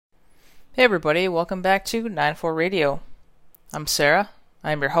Hey everybody, welcome back to 94 Radio. I'm Sarah,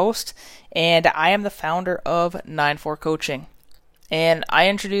 I'm your host, and I am the founder of 94 Coaching. And I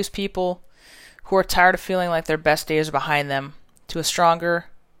introduce people who are tired of feeling like their best days are behind them to a stronger,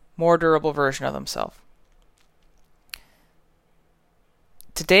 more durable version of themselves.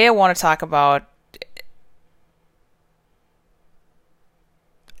 Today I want to talk about,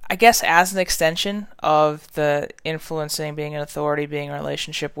 I guess, as an extension of the influencing, being an authority, being in a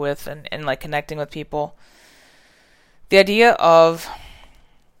relationship with, and like connecting with people, the idea of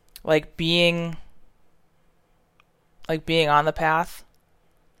like being on the path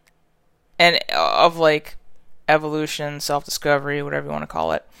and of like evolution, self-discovery, whatever you want to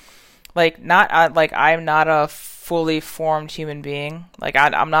call it. Like not like I'm not a fully formed human being. Like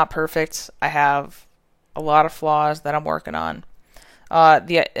I'm not perfect. I have a lot of flaws that I'm working on.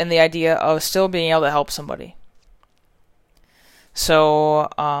 The idea of still being able to help somebody. So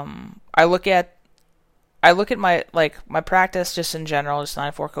I look at my practice just in general, just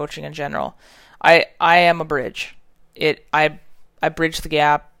 94 coaching in general. I am a bridge. I bridge the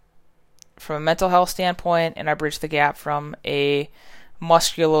gap from a mental health standpoint, and I bridge the gap from a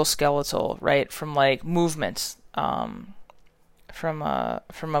musculoskeletal, right? From like movements, from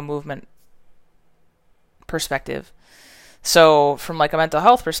a movement perspective. So from like a mental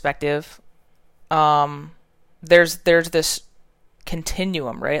health perspective, there's this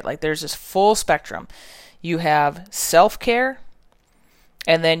continuum, right? Like there's this full spectrum. You have self-care,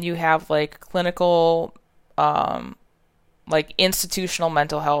 and then you have like clinical, like institutional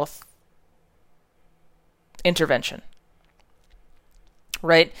mental health intervention,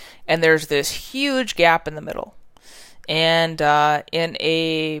 right? And there's this huge gap in the middle. And in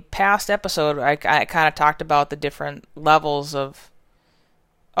a past episode, I kind of talked about the different levels of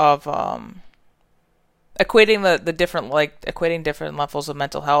equating the different, like equating different levels of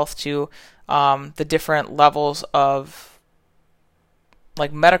mental health to the different levels of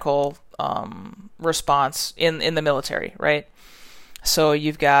like medical response in the military, right? So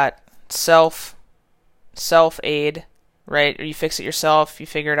you've got self aid, right? Or you fix it yourself, you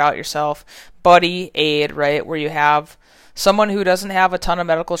figure it out yourself. Buddy aid, right? Where you have someone who doesn't have a ton of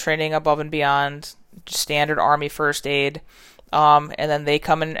medical training above and beyond standard Army first aid, and then they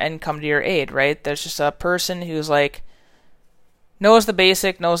come in and come to your aid, right? There's just a person who's like knows the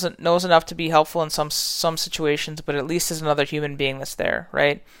basic, knows enough to be helpful in some situations, but at least is another human being that's there,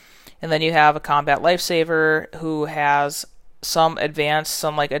 right? And then you have a combat lifesaver who has some advanced,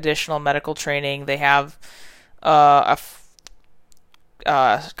 some like additional medical training. They have combat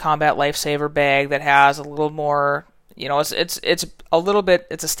lifesaver bag that has a little more, it's a little bit,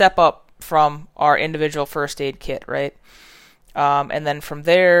 it's a step up from our individual first aid kit, right? And then from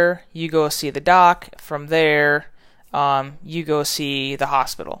there you go see the doc. From there you go see the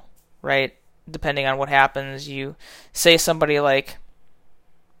hospital, right? Depending on what happens, you say somebody like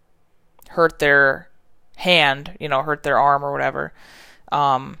hurt their hand, hurt their arm or whatever.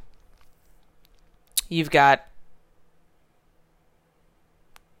 You've got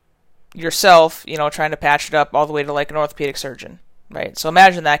yourself, trying to patch it up all the way to like an orthopedic surgeon, right? So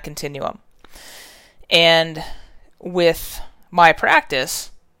imagine that continuum. And with my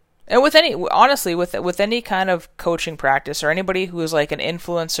practice, and with any, honestly, with any kind of coaching practice, or anybody who is like an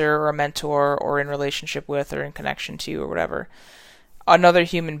influencer or a mentor or in relationship with or in connection to or whatever, another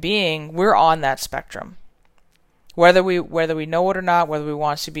human being, we're on that spectrum. Whether we know it or not, whether we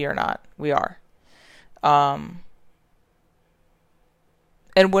want to be or not, we are.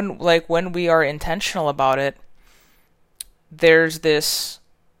 And when we are intentional about it, there's this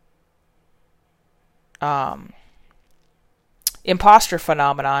imposter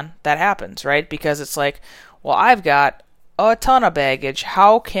phenomenon that happens, right? Because it's like, well, I've got a ton of baggage.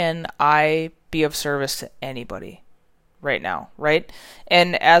 How can I be of service to anybody right now, right?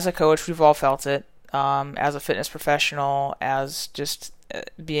 And as a coach, we've all felt it. As a fitness professional, as just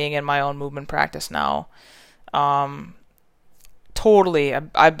being in my own movement practice now, totally,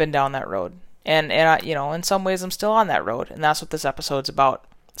 I've been down that road, and I, in some ways, I'm still on that road, and that's what this episode's about.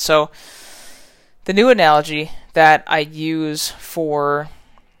 So, the new analogy that I use for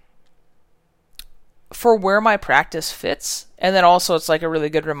where my practice fits, and then also it's like a really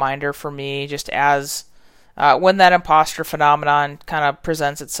good reminder for me, just as when that imposter phenomenon kind of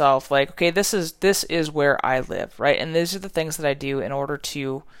presents itself, like, okay, this is where I live, right? And these are the things that I do in order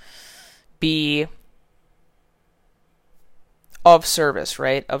to be of service,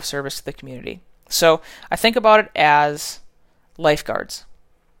 right? Of service to the community. So I think about it as lifeguards.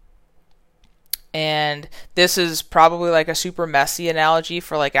 And this is probably like a super messy analogy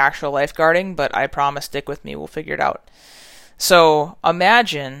for like actual lifeguarding, but I promise stick with me, we'll figure it out. So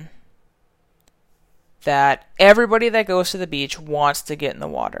imagine that everybody that goes to the beach wants to get in the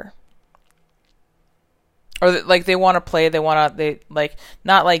water. Or like they want to play, they like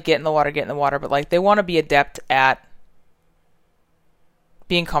not like get in the water, but like they want to be adept at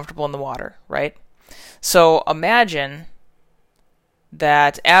being comfortable in the water, right? So imagine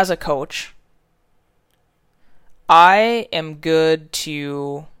that as a coach, I am good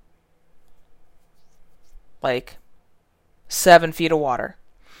to like 7 feet of water.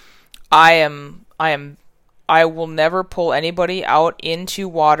 I will never pull anybody out into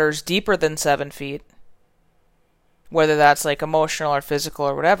waters deeper than 7 feet, whether that's like emotional or physical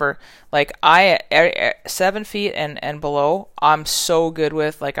or whatever. Like 7 feet and below, I'm so good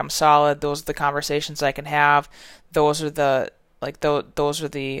with. Like I'm solid. Those are the conversations I can have. Those are the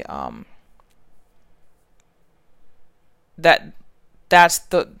that's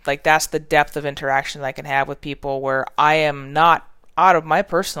the depth of interaction that I can have with people where I am not out of my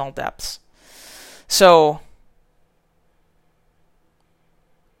personal depths. So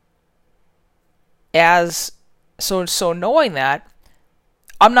knowing that,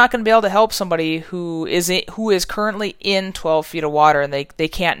 I'm not going to be able to help somebody who is currently in 12 feet of water and they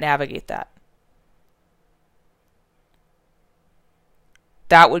can't navigate that.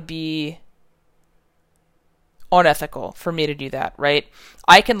 That would be unethical for me to do that, right?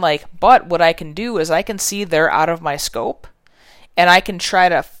 But what I can do is I can see they're out of my scope, and I can try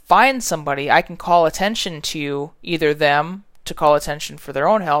to find somebody. I can call attention to either them to call attention for their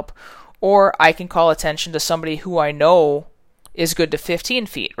own help, or I can call attention to somebody who I know is good to 15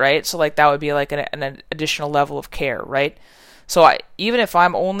 feet, right? So like that would be like an additional level of care, right? So even if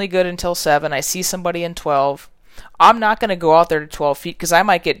I'm only good until 7, I see somebody in 12, I'm not going to go out there to 12 feet because I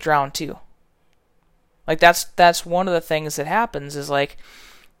might get drowned too. Like that's one of the things that happens is like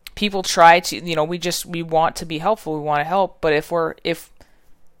people try to, we want to be helpful, we want to help, but if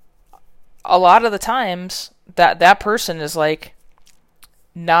a lot of the times that person is like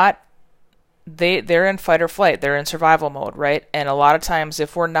not, they're in fight or flight, they're in survival mode, right? And a lot of times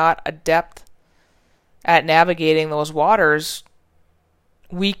if we're not adept at navigating those waters,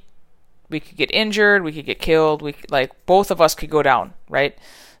 we could get injured, we could get killed, both of us could go down, right?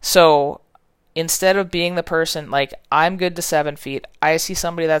 So instead of being the person, like, I'm good to 7 feet, I see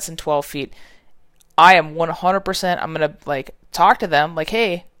somebody that's in 12 feet, I am 100%, I'm going to, like, talk to them, like,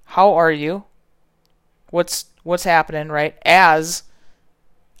 hey, how are you? What's happening, right? As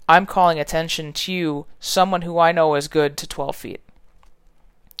I'm calling attention to someone who I know is good to 12 feet,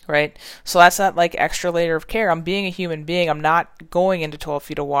 right? So that's that, like, extra layer of care. I'm being a human being. I'm not going into 12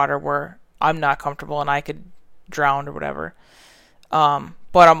 feet of water where I'm not comfortable and I could drown or whatever. But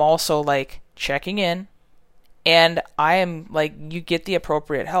I'm also, like, checking in, and I am like, you get the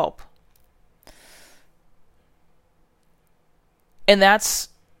appropriate help. And I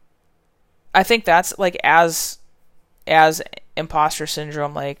think that's like as imposter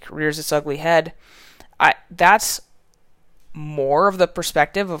syndrome like rears its ugly head, that's more of the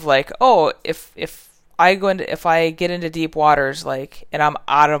perspective of like, oh, if I get into deep waters, like, and I'm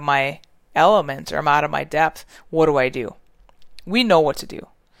out of my element or I'm out of my depth, what do? We know what to do.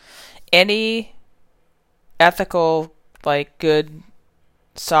 Any ethical, like, good,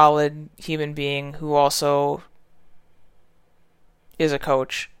 solid human being who also is a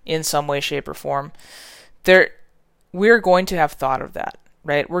coach in some way, shape, or form, we're going to have thought of that,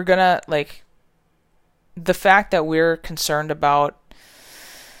 right? We're gonna, like, the fact that we're concerned about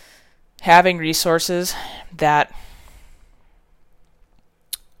having resources that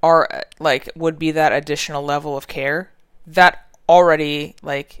are, like, would be that additional level of care, that already,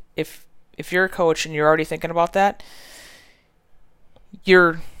 like, if you're a coach and you're already thinking about that,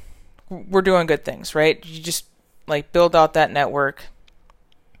 we're doing good things, right? You just, like, build out that network.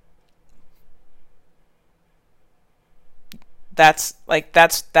 That's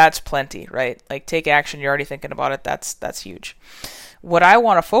plenty, right? Like, take action. You're already thinking about it. That's huge. What I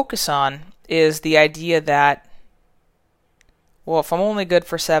want to focus on is the idea that, well, if I'm only good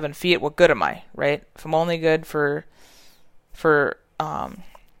for 7 feet, what good am I, right? If I'm only good for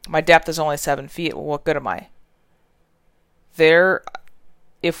my depth is only 7 feet, well, what good am I?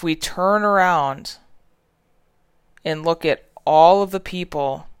 If we turn around and look at all of the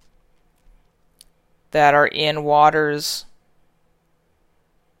people that are in waters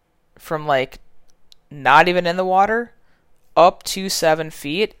from, like, not even in the water up to 7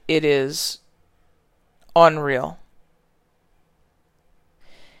 feet, it is unreal.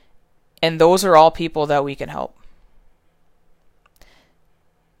 And those are all people that we can help.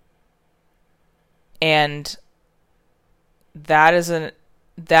 And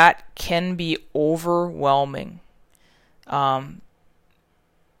that can be overwhelming.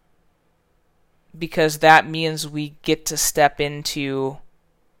 because that means we get to step into,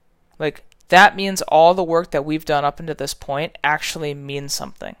 like, that means all the work that we've done up until this point actually means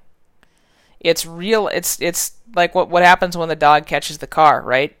something. It's real. It's like what happens when the dog catches the car,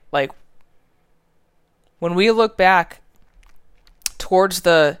 right? Like, when we look back towards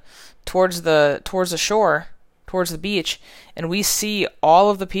the shore, towards the beach, and we see all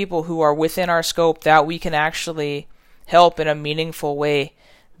of the people who are within our scope that we can actually help in a meaningful way,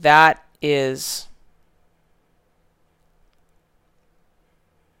 that's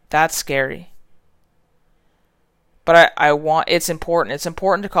scary. But it's important. It's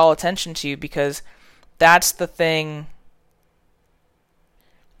important to call attention to, because that's the thing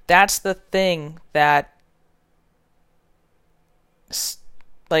that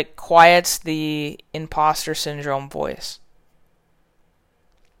like quiets the imposter syndrome voice.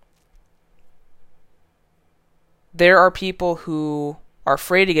 There are people who are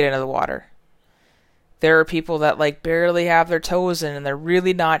afraid to get into the water. There are people that like barely have their toes in, and they're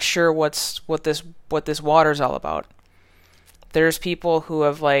really not sure what this water's all about. There's people who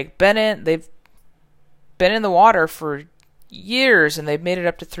have like they've been in the water for years and they've made it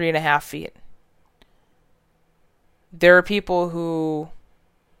up to 3.5 feet. There are people who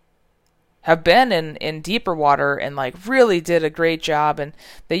have been in deeper water and like really did a great job, and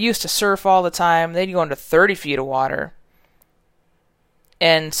they used to surf all the time. They'd go into 30 feet of water,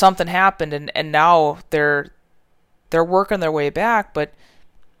 and something happened, and now they're working their way back, but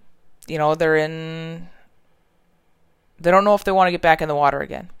you know, they don't know if they want to get back in the water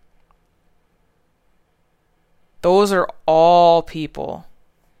again. Those are all people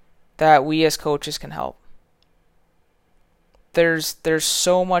that we as coaches can help. There's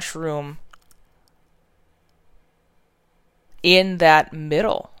so much room in that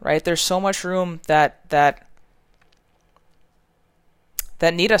middle, right? There's so much room that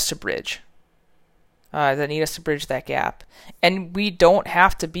need us to bridge. That need us to bridge that gap. And we don't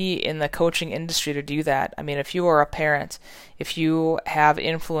have to be in the coaching industry to do that. I mean, if you are a parent, if you have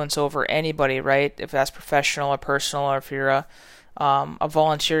influence over anybody, right? If that's professional or personal, or if you're a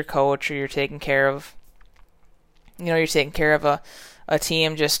volunteer coach, or you're taking care of a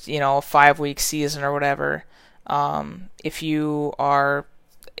team, just, you know, a 5-week season or whatever. If you are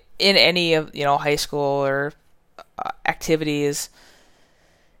in any of, you know, high school or activities,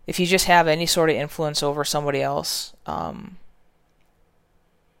 if you just have any sort of influence over somebody else,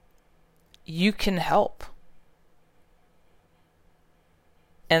 you can help.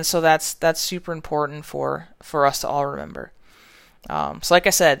 And so that's super important for us to all remember. So like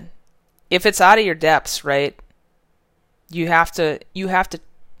I said, if it's out of your depths, right, you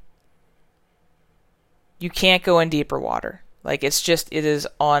can't go in deeper water. Like, it is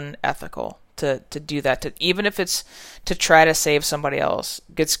unethical to do that, even if it's to try to save somebody else.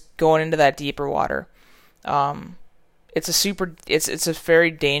 Gets going into that deeper water. It's a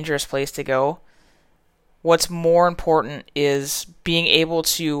very dangerous place to go. What's more important is being able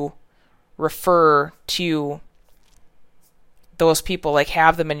to refer to those people, like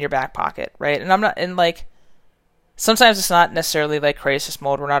have them in your back pocket, right? And like sometimes it's not necessarily like crisis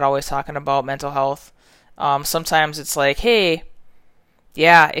mode. We're not always talking about mental health. Sometimes it's like, hey,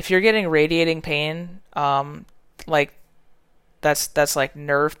 yeah, if you're getting radiating pain, like that's like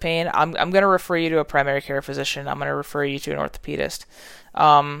nerve pain, I'm going to refer you to a primary care physician. I'm going to refer you to an orthopedist.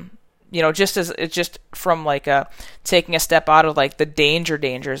 You know, just from like taking a step out of like the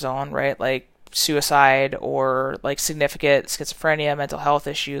danger zone, right? Like suicide or like significant schizophrenia, mental health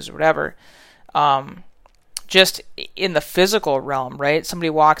issues, or whatever. Just in the physical realm, right? Somebody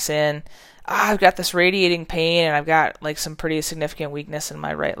walks in, I've got this radiating pain and I've got like some pretty significant weakness in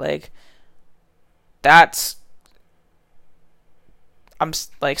my right leg. I'm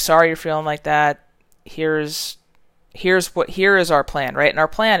like, sorry you're feeling like that. Here is our plan, right? And our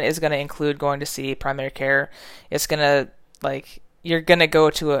plan is going to include going to see primary care. It's going to, like, you're going to go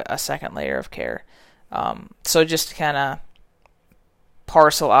to a second layer of care. So just kind of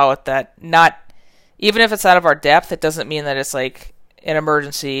parcel out that, not, even if it's out of our depth, it doesn't mean that it's like an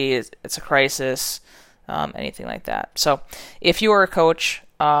emergency, it's a crisis, anything like that. So if you are a coach,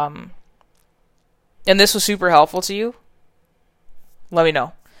 and this was super helpful to you, let me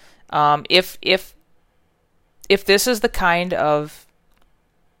know. If this is the kind of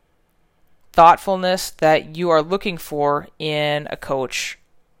thoughtfulness that you are looking for in a coach,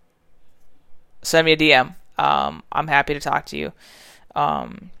 send me a DM. I'm happy to talk to you.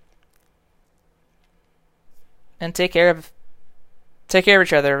 And take care of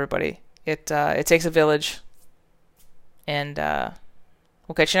each other, everybody. It takes a village. And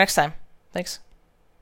we'll catch you next time. Thanks.